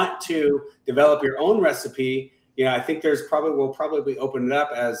want to develop your own recipe, I think we'll probably open it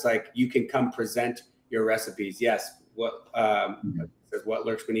up as like you can come present your recipes. Yes, what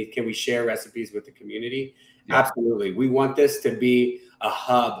lurks beneath? Can we share recipes with the community? Yeah. Absolutely. We want this to be a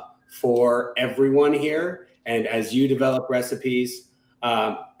hub for everyone here. And as you develop recipes,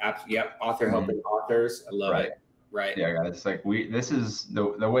 author helping authors. I love it. Right. Yeah, guys. Like this is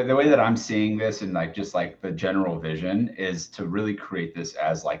the way that I'm seeing this, and like just like the general vision is to really create this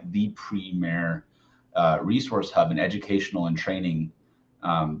as like the premier resource hub and educational and training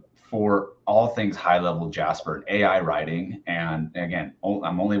for all things high level Jasper and AI writing. And again,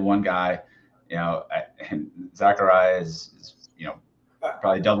 I'm only one guy. And Zachariah is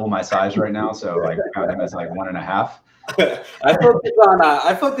probably double my size right now, so like count him as like 1.5.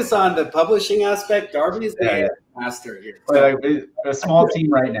 I focus on the publishing aspect. Darby is the master here. Like, a small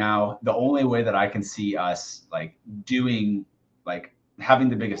team right now. The only way that I can see us like having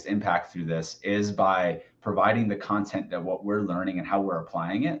the biggest impact through this is by providing the content that what we're learning and how we're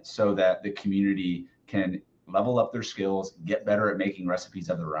applying it, so that the community can level up their skills, get better at making recipes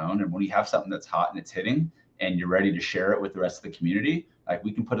of their own. And when you have something that's hot and it's hitting, and you're ready to share it with the rest of the community, like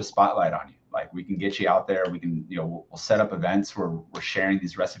we can put a spotlight on you. Like we can get you out there. We can, we'll set up events where we're sharing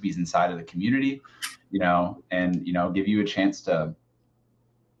these recipes inside of the community, and, give you a chance to,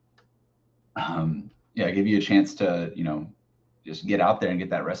 just get out there and get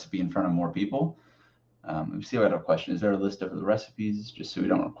that recipe in front of more people. Let me see if I have a question. Is there a list of the recipes, just so we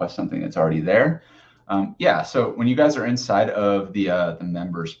don't request something that's already there? So when you guys are inside of the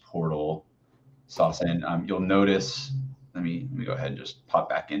members portal, Saucin, you'll notice, let me go ahead and just pop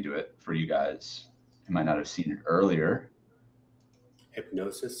back into it for you guys who might not have seen it earlier.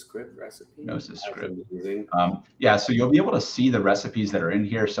 Hypnosis script recipe. Hypnosis script. So you'll be able to see the recipes that are in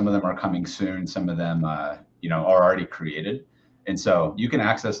here. Some of them are coming soon. Some of them, are already created. And so you can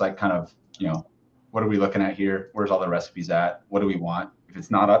access like kind of, what are we looking at here? Where's all the recipes at? What do we want? If it's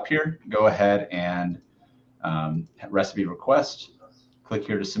not up here, go ahead and recipe request. Click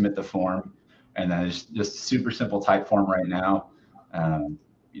here to submit the form. And then it's just super simple type form right now.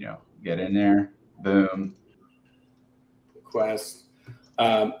 Get in there, boom. Request.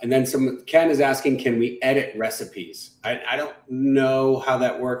 And then Ken is asking, can we edit recipes? I don't know how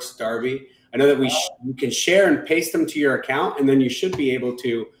that works, Darby. I know that you can share and paste them to your account, and then you should be able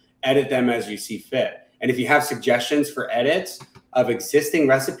to edit them as you see fit. And if you have suggestions for edits of existing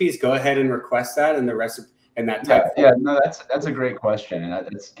recipes, go ahead and request that, and and that type of yeah, no, that's a great question. And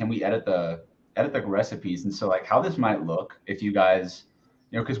that's, can we edit the recipes? And so like how this might look if you guys,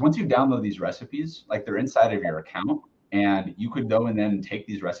 because once you download these recipes, like they're inside of your account, and you could go and then take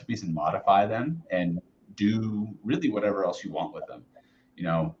these recipes and modify them and do really whatever else you want with them.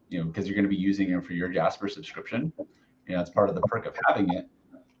 Because you're going to be using them for your Jasper subscription. It's part of the perk of having it.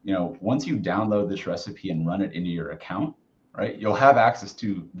 Once you download this recipe and run it into your account, right, you'll have access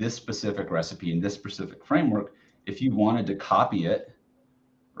to this specific recipe and this specific framework. If you wanted to copy it,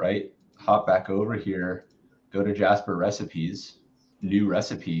 right, hop back over here, go to Jasper recipes, new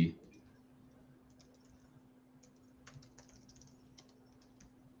recipe,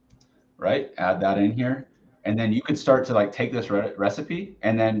 right, add that in here. And then you could start to like take this recipe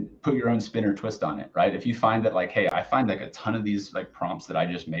and then put your own spin or twist on it, right? If you find that like, hey, I find like a ton of these like prompts that I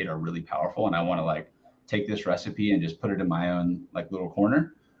just made are really powerful, and I want to like take this recipe and just put it in my own like little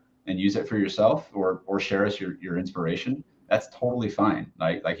corner and use it for yourself, or share us your inspiration, that's totally fine.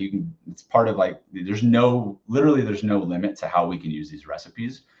 Like you can, it's part of like, literally there's no limit to how we can use these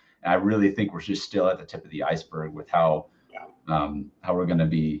recipes. And I really think we're just still at the tip of the iceberg with how we're going to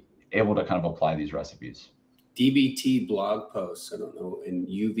be able to kind of apply these recipes. DBT blog posts, I don't know, and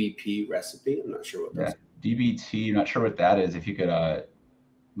UVP recipe, I'm not sure what that's. DBT, I'm not sure what that is. If you could a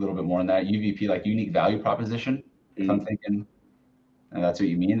little bit more on that. UVP, like unique value proposition, if I'm thinking, and that's what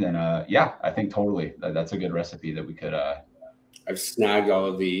you mean, then yeah, I think totally that's a good recipe that we could I've snagged all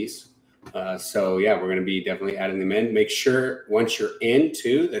of these, so yeah, we're going to be definitely adding them in. Make sure once you're in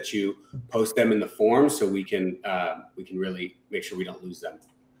too that you post them in the form, so we can really make sure we don't lose them.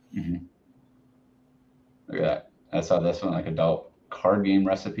 Look at that. I saw this one, like adult card game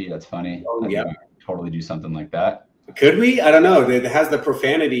recipe. That's funny. Oh, yeah. Totally do something like that. Could we? I don't know. It has the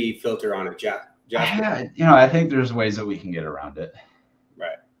profanity filter on it. Yeah, I think there's ways that we can get around it.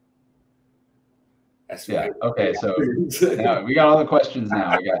 Right. That's yeah. Right. Okay. So now we got all the questions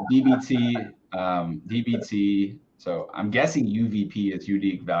now. We got DBT, DBT. So I'm guessing UVP is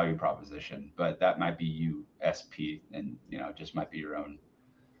unique value proposition, but that might be USP, and it just might be your own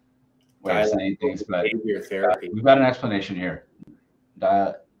way of saying things. But behavior therapy. We've got an explanation here.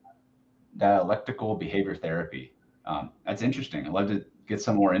 Dialectical behavior therapy. That's interesting. I'd love to get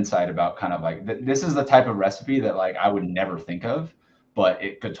some more insight about kind of like this is the type of recipe that like I would never think of, but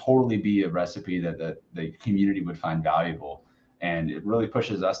it could totally be a recipe that the community would find valuable. And it really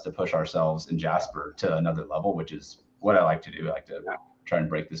pushes us to push ourselves in Jasper to another level, which is what I like to do. I like to try and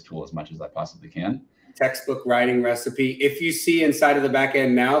break this tool as much as I possibly can. Textbook writing recipe. If you see inside of the back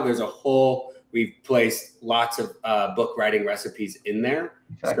end now, there's a whole, we've placed lots of book writing recipes in there.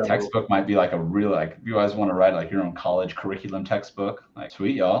 So, textbook might be like a real, like if you guys want to write like your own college curriculum textbook, like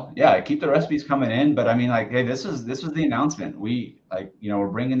sweet, y'all. Yeah, keep the recipes coming in. But I mean, like, hey, this was the announcement. We like, we're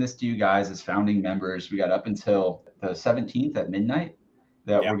bringing this to you guys as founding members. We got up until the 17th at midnight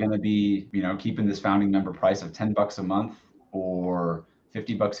that we're going to be, keeping this founding member price of $10 a month or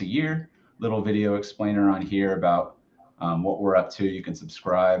 $50 a year. Little video explainer on here about what we're up to. You can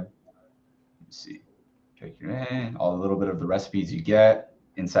subscribe. Let's see, check your in, all the little bit of the recipes you get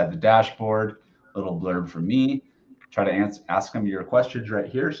inside the dashboard. Little blurb from me. Try to ask them your questions right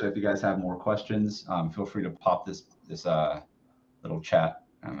here. So if you guys have more questions, feel free to pop this little chat.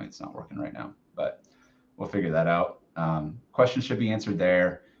 It's not working right now, but we'll figure that out. Questions should be answered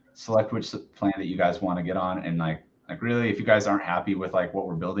there. Select which plan that you guys want to get on, and like really, if you guys aren't happy with like what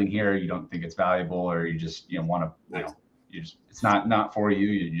we're building here, you don't think it's valuable, or you just want to it's not for you,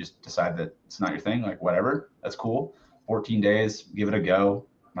 you just decide that it's not your thing, like whatever, that's cool. 14 days, give it a go.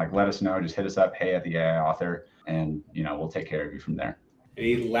 Like let us know, just hit us up, hey at the AI author, and we'll take care of you from there.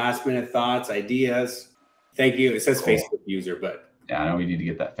 Any last minute thoughts, ideas? Thank you. It says cool. Facebook user, but yeah, I know we need to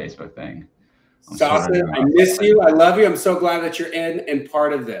get that Facebook thing. Dawson, I miss you. I love you. I'm so glad that you're in and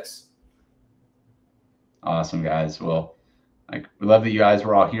part of this. Awesome, guys. Well, we love that you guys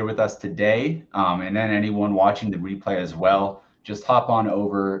were all here with us today. And then anyone watching the replay as well, just hop on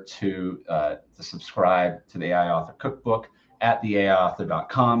over to subscribe to the AI Author Cookbook at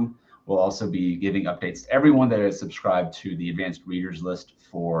theaiauthor.com. We'll also be giving updates to everyone that is subscribed to the advanced readers list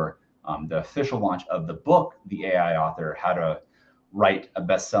for the official launch of the book, The AI Author, How to Write a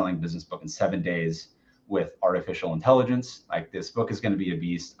Best-Selling Business Book in 7 Days with Artificial Intelligence. Like, this book is going to be a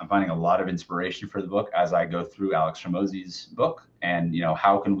beast. I'm finding a lot of inspiration for the book as I go through Alex Hormozi's book, and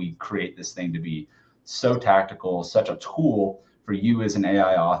how can we create this thing to be so tactical, such a tool for you as an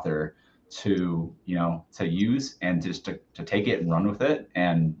AI author to use, and just to take it and run with it,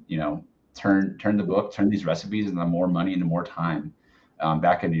 and turn the book, turn these recipes into more money, into more time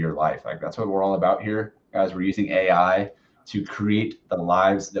back into your life. Like, that's what we're all about here, guys. We're using AI to create the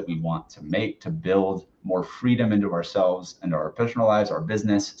lives that we want to make, to build more freedom into ourselves and our personal lives, our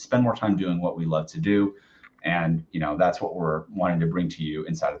business, spend more time doing what we love to do. And, that's what we're wanting to bring to you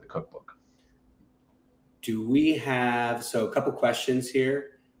inside of the cookbook. Do we have, so a couple questions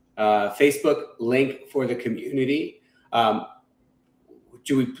here. Facebook link for the community. Would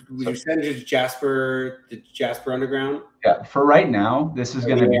you send it to Jasper, the Jasper Underground? Yeah, for right now, this is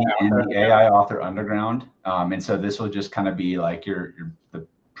going to be in the AI Author Underground. And so this will just kind of be like the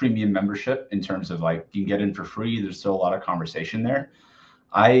premium membership in terms of like, you can get in for free. There's still a lot of conversation there.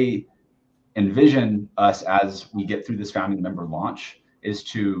 I envision us, as we get through this founding member launch, is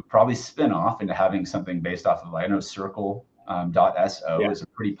to probably spin off into having something based off of, I know Circle.so is a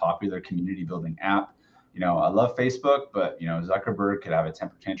pretty popular community building app. I love Facebook, but Zuckerberg could have a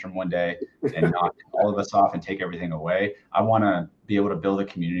temper tantrum one day and knock all of us off and take everything away. I want to be able to build a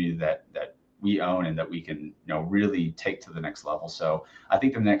community that we own and that we can really take to the next level. So I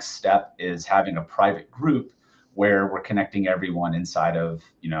think the next step is having a private group where we're connecting everyone inside of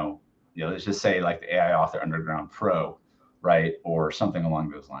let's just say like the AI Author Underground Pro, right, or something along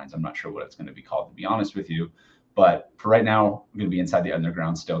those lines. I'm not sure what it's going to be called, to be honest with you. But for right now, I'm going to be inside the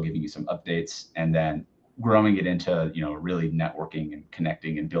underground, still giving you some updates, and then growing it into, really networking and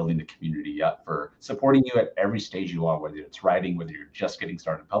connecting and building the community up for supporting you at every stage you are, whether it's writing, whether you're just getting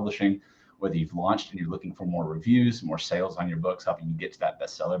started publishing, whether you've launched and you're looking for more reviews, more sales on your books, helping you get to that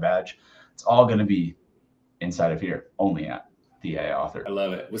bestseller badge. It's all going to be inside of here, only at the AI Author. I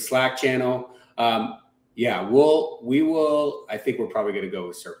love it. With Slack channel, we will. I think we're probably going to go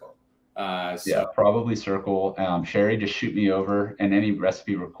with Circle. Yeah, probably Circle. Sherry, just shoot me over, and any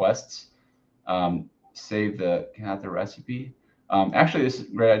recipe requests. Save the recipe. Actually, this is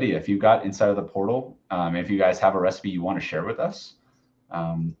a great idea. If you've got inside of the portal, if you guys have a recipe you want to share with us,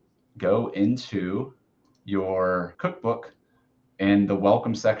 go into your cookbook in the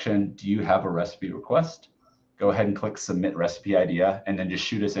welcome section. Do you have a recipe request? Go ahead and click submit recipe idea, and then just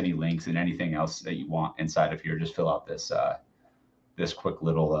shoot us any links and anything else that you want inside of here. Just fill out this this quick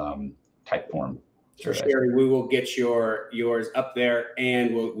little type form. For Sherry, we will get yours up there,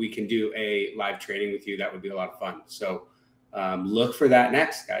 and we can do a live training with you. That would be a lot of fun. So look for that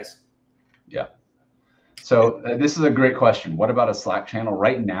next, guys. Yeah. So this is a great question. What about a Slack channel?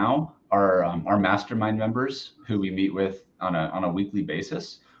 Right now, our mastermind members who we meet with on a weekly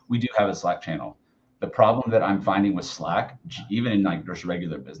basis, we do have a Slack channel. The problem that I'm finding with Slack, even in like just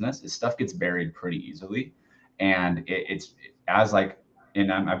regular business, is stuff gets buried pretty easily, and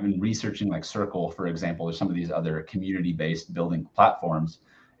I've been researching like Circle, for example, or some of these other community-based building platforms,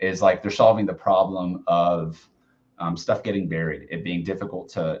 is like they're solving the problem of stuff getting buried, it being difficult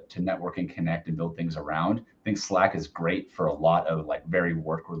to network and connect and build things around. I think Slack is great for a lot of like very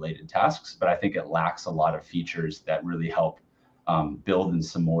work-related tasks, but I think it lacks a lot of features that really help build and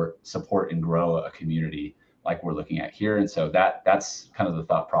support and grow a community like we're looking at here. And so that's kind of the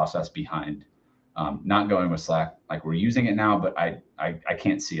thought process behind not going with Slack. Like, we're using it now, but I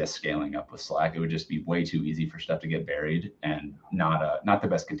can't see us scaling up with Slack. It would just be way too easy for stuff to get buried, and not the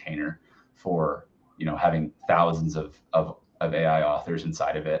best container for having thousands of AI authors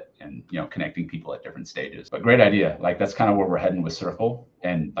inside of it, and connecting people at different stages. But great idea. Like, that's kind of where we're heading with Circle,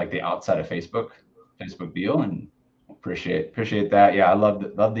 and like the outside of Facebook deal, and appreciate that. Yeah, I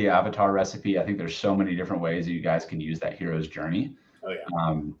love the avatar recipe. I think there's so many different ways that you guys can use that hero's journey. Oh,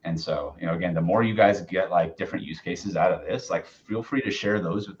 yeah. And so, again, the more you guys get like different use cases out of this, like, feel free to share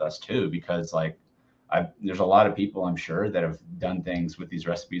those with us too, because like there's a lot of people, I'm sure, that have done things with these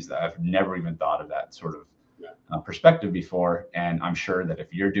recipes that I've never even thought of that sort of perspective before. And I'm sure that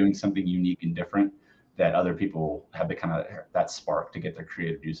if you're doing something unique and different, that other people have the kind of that spark to get their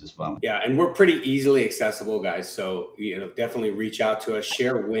creative juices flowing. Yeah, and we're pretty easily accessible, guys. So definitely reach out to us,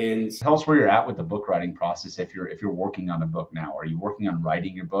 share wins. Tell us where you're at with the book writing process. If you're working on a book now, are you working on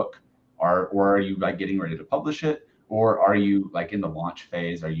writing your book, or are you like getting ready to publish it, or are you like in the launch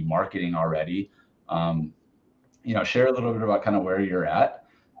phase? Are you marketing already? Share a little bit about kind of where you're at,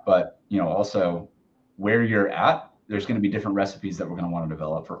 but also where you're at. There's going to be different recipes that we're going to want to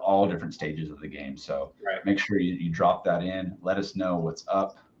develop for all different stages of the game. So Make sure you drop that in. Let us know what's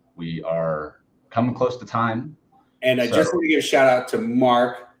up. We are coming close to time. And I just want to give a shout out to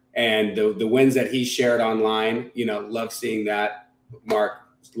Mark and the wins that he shared online. Love seeing that. Mark,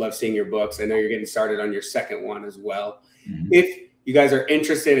 love seeing your books. I know you're getting started on your second one as well. Mm-hmm. If you guys are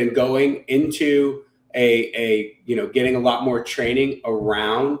interested in going into getting a lot more training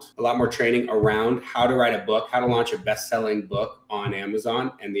around how to write a book, how to launch a best-selling book on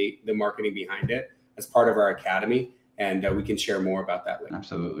Amazon, and the marketing behind it as part of our academy. And we can share more about that later.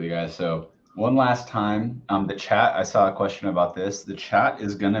 Absolutely, guys. So one last time, the chat, I saw a question about this. The chat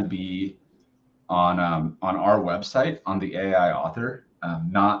is going to be on our website, on the AI author,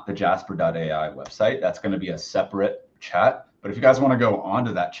 not the jasper.ai website. That's going to be a separate chat. But if you guys want to go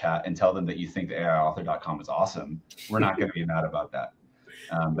onto that chat and tell them that you think the AIauthor.com is awesome, we're not going to be mad about that.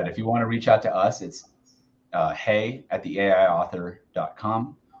 But if you want to reach out to us, it's hey@the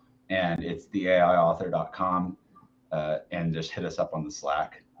AIauthor.com, and it's the AIauthor.com, and just hit us up on the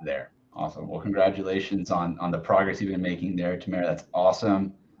Slack there. Awesome. Well, congratulations on the progress you've been making there, Tamara. That's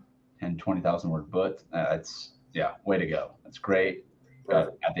awesome. And 20,000 word book. It's way to go. That's great.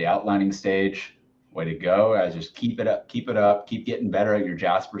 At the outlining stage, way to go. Just keep it up, keep getting better at your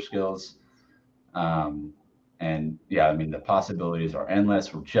Jasper skills. And yeah, I mean, the possibilities are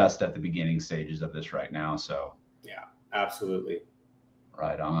endless. We're just at the beginning stages of this right now. So yeah, absolutely.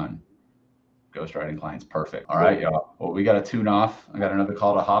 Right on. Ghostwriting clients. Perfect. All right, y'all. Well, we got to tune off. I got another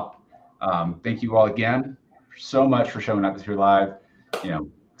call to hop. Thank you all again so much for showing up with your live.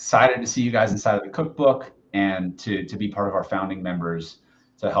 Excited to see you guys inside of the cookbook and to be part of our founding members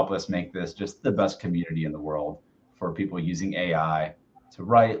to help us make this just the best community in the world for people using AI to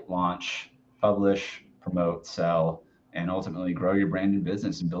write, launch, publish, promote, sell, and ultimately grow your brand and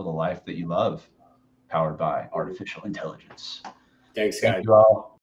business and build a life that you love, powered by artificial intelligence. Thanks, guys. Thank you all.